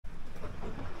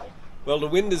Well, the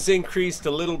wind has increased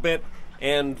a little bit,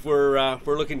 and we're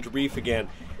looking to reef again.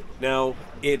 Now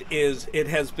it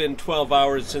has been 12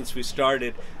 hours since we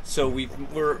started, so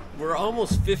we're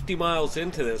almost 50 miles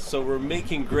into this, so we're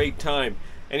making great time.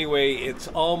 Anyway, it's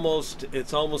almost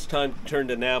time to turn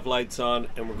the nav lights on,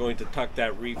 and we're going to tuck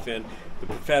that reef in. The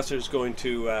professor's going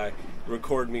to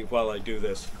record me while I do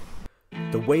this.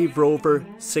 The Wave Rover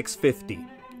 650,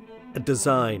 a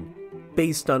design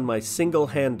based on my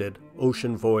single-handed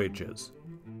ocean voyages.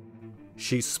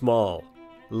 She's small,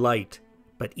 light,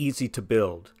 but easy to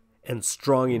build, and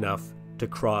strong enough to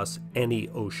cross any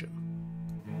ocean.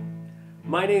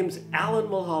 My name's Alan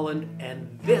Mulholland,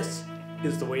 and this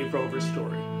is the Wave Rover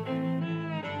story.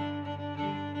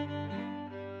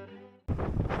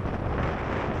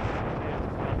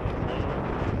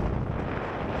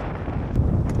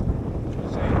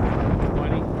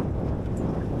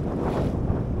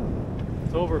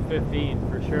 It's over 15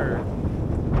 for sure.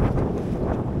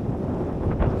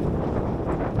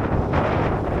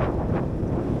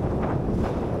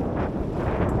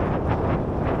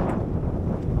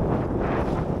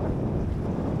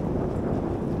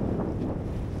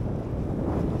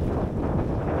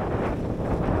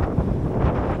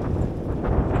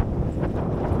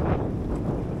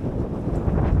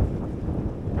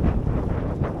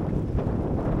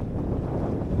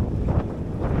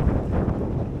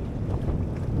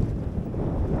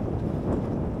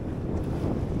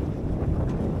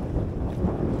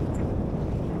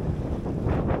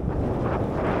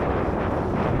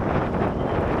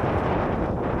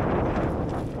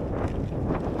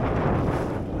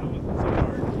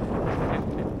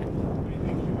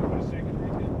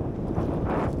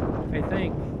 I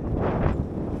think,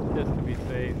 just to be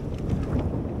safe.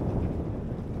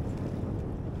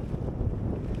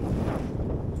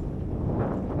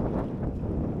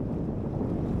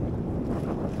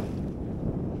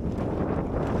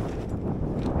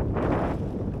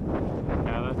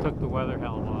 Yeah, that took the weather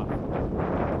helm off.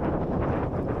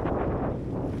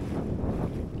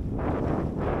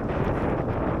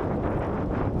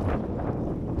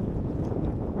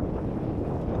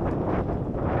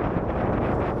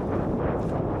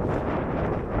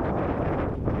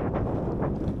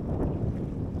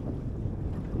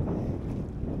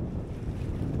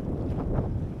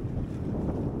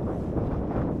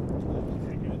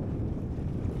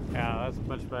 Yeah, that's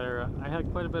much better. I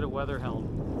had quite a bit of weather helm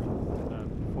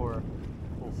before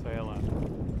full sail on.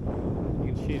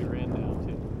 You can sheet her in now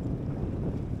too.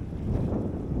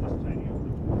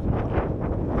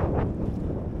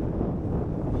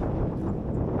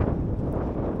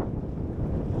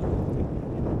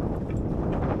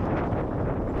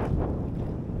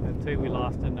 I'd say we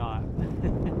lost a knot.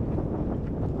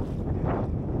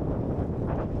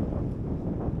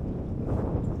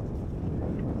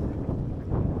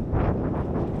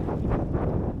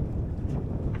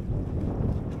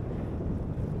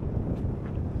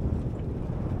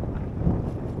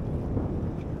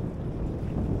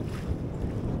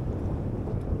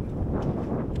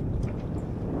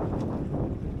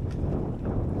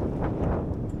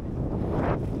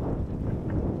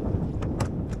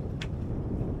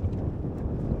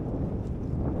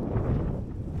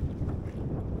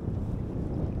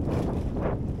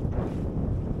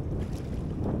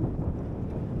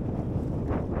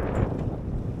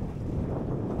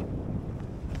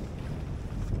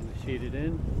 Sheet it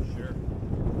in? Sure.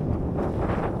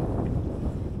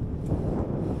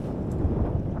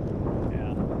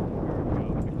 Yeah, there we go.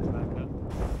 Pick it back up.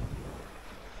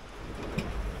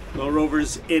 Well,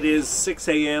 Rovers, it is 6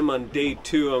 a.m. on day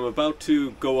 2. I'm about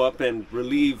to go up and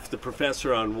relieve the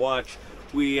professor on watch.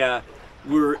 We're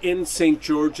in St.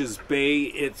 George's Bay.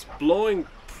 It's blowing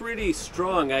pretty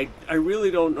strong. I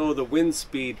really don't know the wind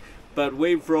speed, but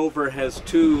Wave Rover has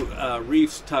 2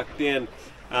 reefs tucked in.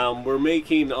 We're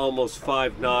making almost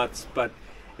 5 knots, but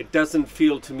it doesn't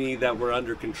feel to me that we're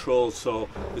under control, so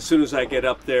as soon as I get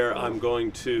up there, I'm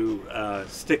going to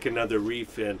stick another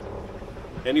reef in.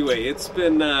 Anyway, it's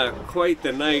been quite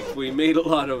the night. We made a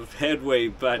lot of headway,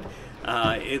 but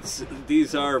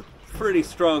these are pretty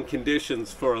strong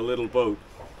conditions for a little boat.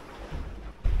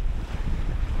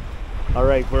 All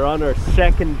right, we're on our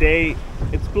second day.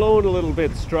 It's blowing a little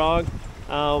bit strong.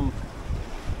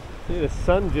 The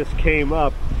sun just came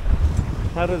up.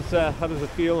 How does it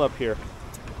feel up here?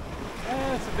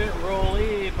 It's a bit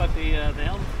rolly, but the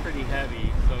helm's pretty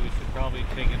heavy, so we should probably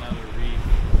take another reef.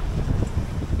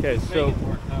 Okay, so make it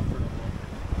more comfortable.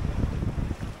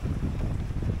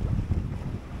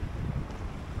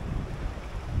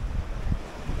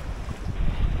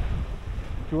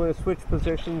 Do you want to switch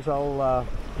positions? I'll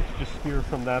just steer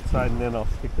from that side, and then I'll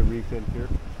stick the reef in here.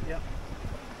 Yep.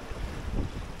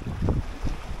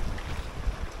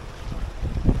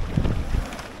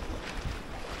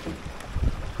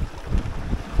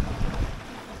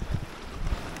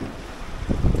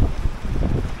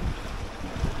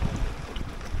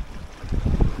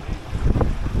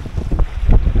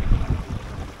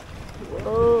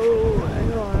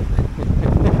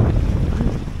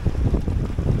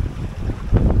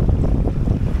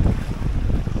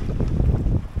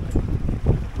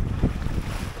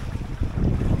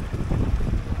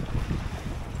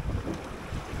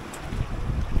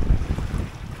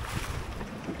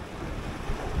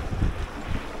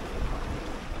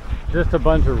 Just a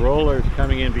bunch of rollers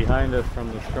coming in behind us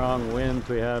from the strong winds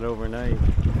we had overnight.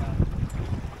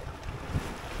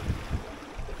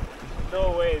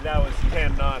 No way that was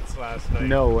 10 knots last night.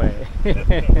 No way.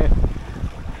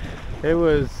 It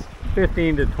was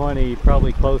 15 to 20,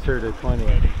 probably closer to 20. Yeah,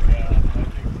 I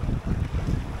think so.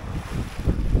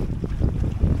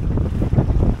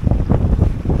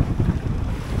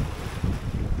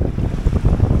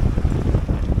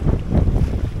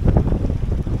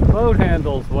 Boat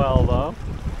handles well though.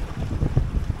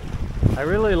 I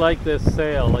really like this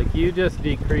sail. Like, you just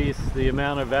decrease the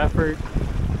amount of effort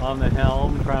on the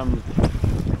helm from,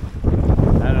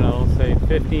 I don't know, say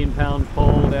 15-pound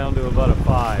pull down to about a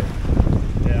 5.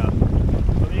 Yeah. I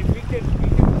mean, we can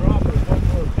drop it one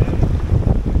more bit.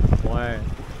 Why?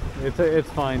 It's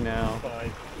fine now.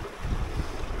 Fine.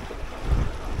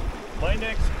 My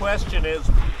next question is,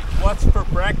 what's for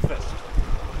breakfast?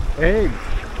 Eggs.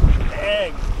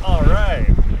 Eggs. All right.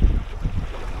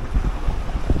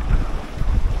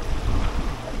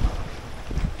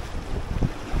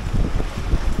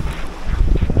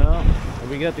 Well,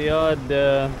 we got the odd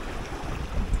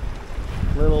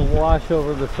little wash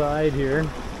over the side here.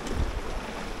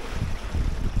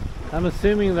 I'm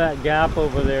assuming that gap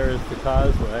over there is the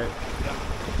causeway.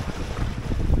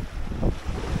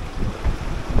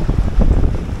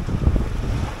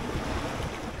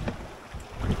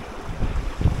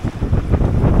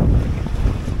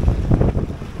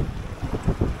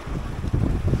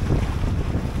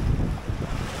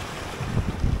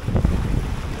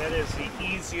 That is the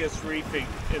easiest reefing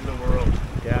in the world.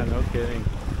 Yeah, no kidding.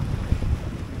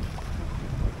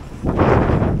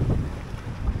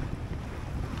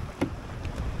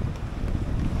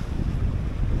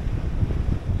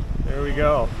 There we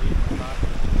go.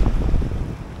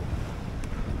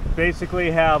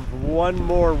 Basically have one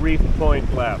more reef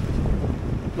point left.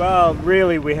 Well,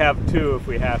 really we have 2 if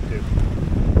we have to.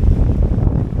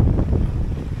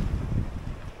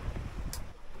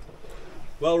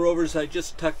 Well, Rovers, I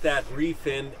just tucked that reef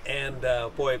in, and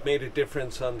boy, it made a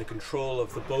difference on the control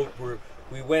of the boat.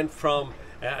 We went from,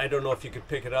 I don't know if you could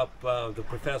pick it up, the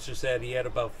professor said he had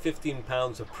about 15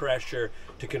 pounds of pressure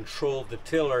to control the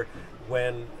tiller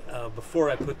when before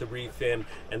I put the reef in,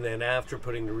 and then after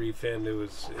putting the reef in,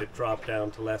 it dropped down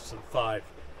to less than 5.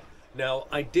 Now,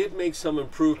 I did make some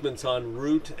improvements on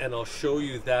route, and I'll show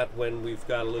you that when we've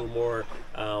got a little more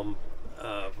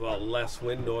well, less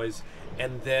wind noise,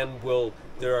 and then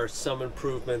there are some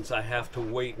improvements I have to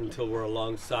wait until we're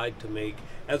alongside to make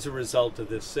as a result of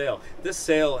this sail. This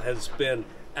sail has been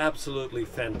absolutely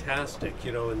fantastic,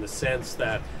 you know, in the sense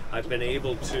that I've been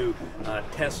able to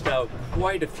test out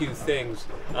quite a few things,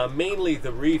 mainly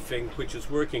the reefing, which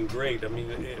is working great. I mean,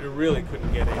 it really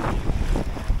couldn't get any.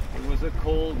 It was a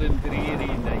cold and dreary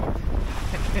night.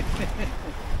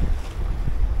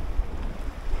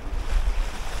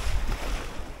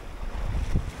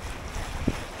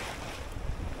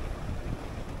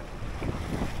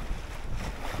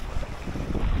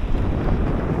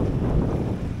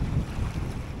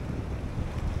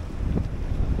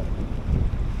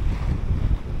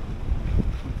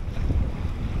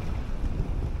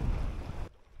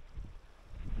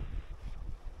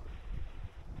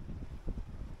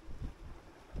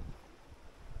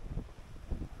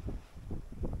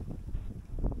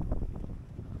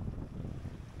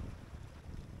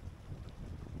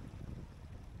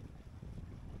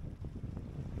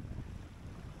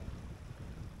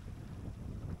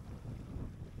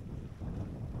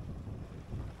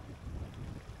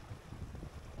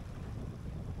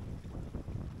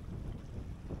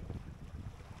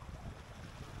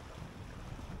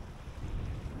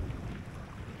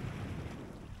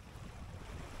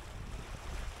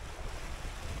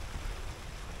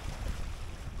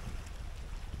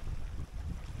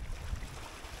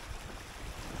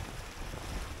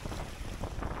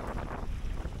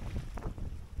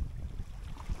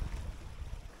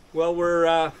 Well,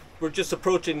 we're just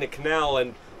approaching the canal,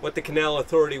 and what the Canal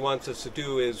Authority wants us to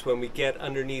do is when we get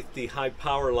underneath the high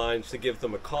power lines to give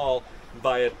them a call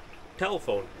via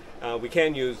telephone. We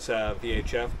can use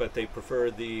VHF, but they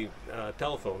prefer the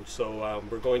telephone, so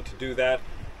we're going to do that,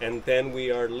 and then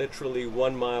we are literally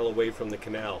 1 mile away from the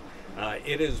canal.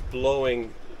 It is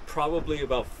blowing probably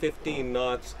about 15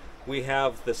 knots. We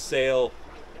have the sail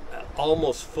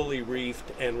almost fully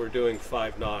reefed, and we're doing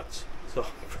 5 knots, so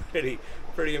pretty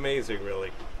amazing,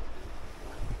 really.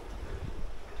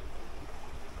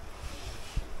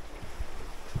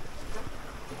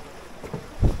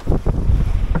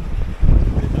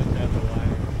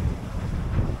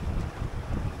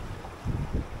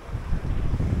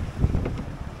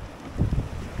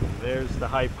 There's the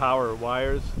high power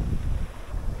wires.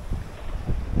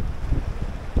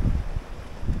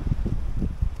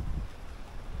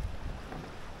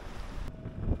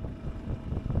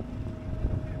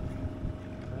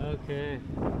 Okay,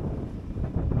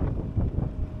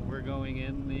 we're going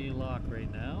in the lock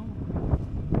right now.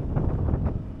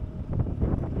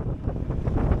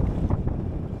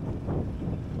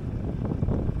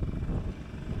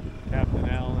 Captain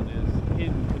Allen is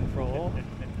in control.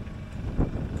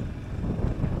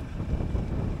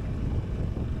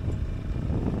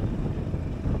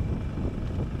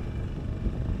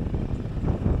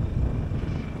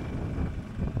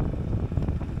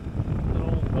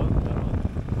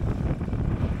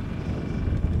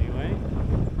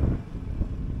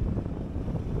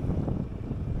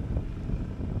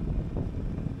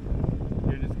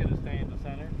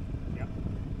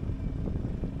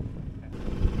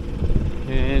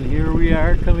 And here we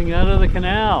are coming out of the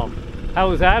canal. How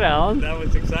was that, Alan? That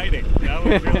was exciting. That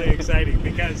was really exciting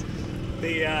because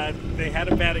they had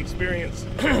a bad experience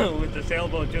with the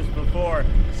sailboat just before,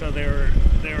 so they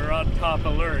were on top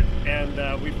alert.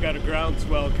 And we've got a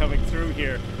groundswell coming through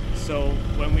here. So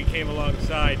when we came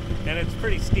alongside, and it's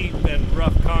pretty steep and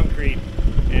rough concrete,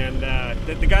 and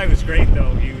the guy was great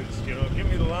though. He was, you know, give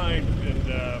me the line,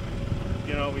 and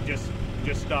you know, we just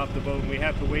stopped the boat, and we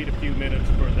have to wait a few minutes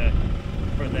for the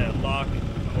lock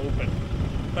to open.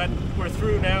 But we're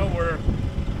through now. We're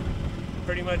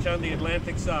pretty much on the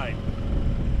Atlantic side.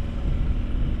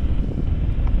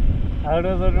 Out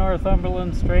of the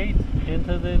Northumberland Strait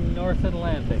into the North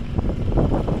Atlantic,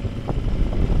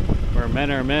 where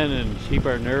men are men and sheep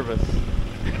are nervous.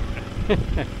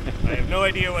 I have no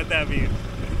idea what that means.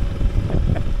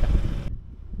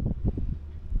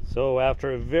 So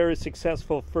after a very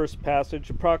successful first passage,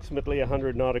 approximately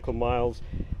 100 nautical miles,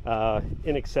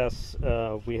 in excess,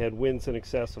 we had winds in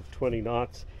excess of 20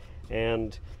 knots,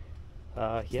 and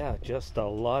yeah, just a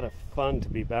lot of fun to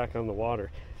be back on the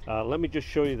water. Let me just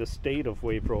show you the state of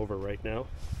Wave Rover right now.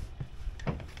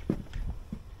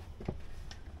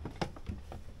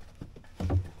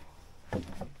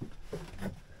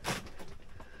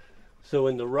 So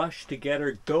in the rush to get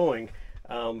her going,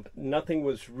 nothing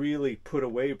was really put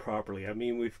away properly. I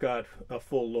mean, we've got a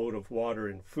full load of water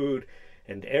and food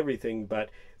and everything, but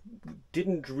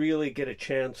didn't really get a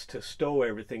chance to stow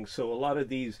everything. So a lot of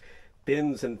these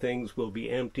bins and things will be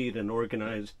emptied and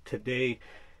organized today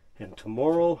and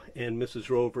tomorrow. And Mrs.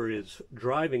 Rover is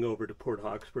driving over to Port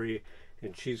Hawkesbury,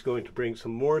 and she's going to bring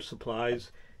some more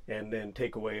supplies and then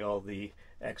take away all the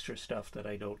extra stuff that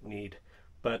I don't need.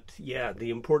 But yeah, the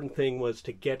important thing was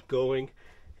to get going,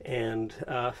 and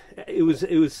it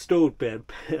was stowed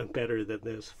better than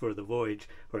this for the voyage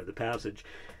or the passage.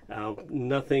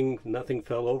 Nothing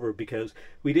fell over because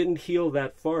we didn't heel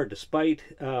that far, despite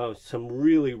some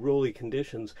really rolly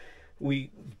conditions. We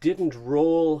didn't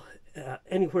roll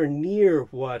anywhere near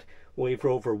what Wave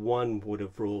Rover 1 would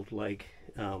have rolled like,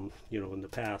 you know, in the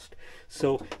past.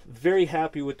 So very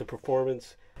happy with the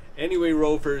performance. Anyway,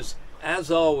 Rovers, as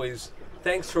always,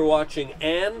 thanks for watching,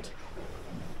 and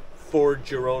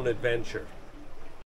forge your own adventure.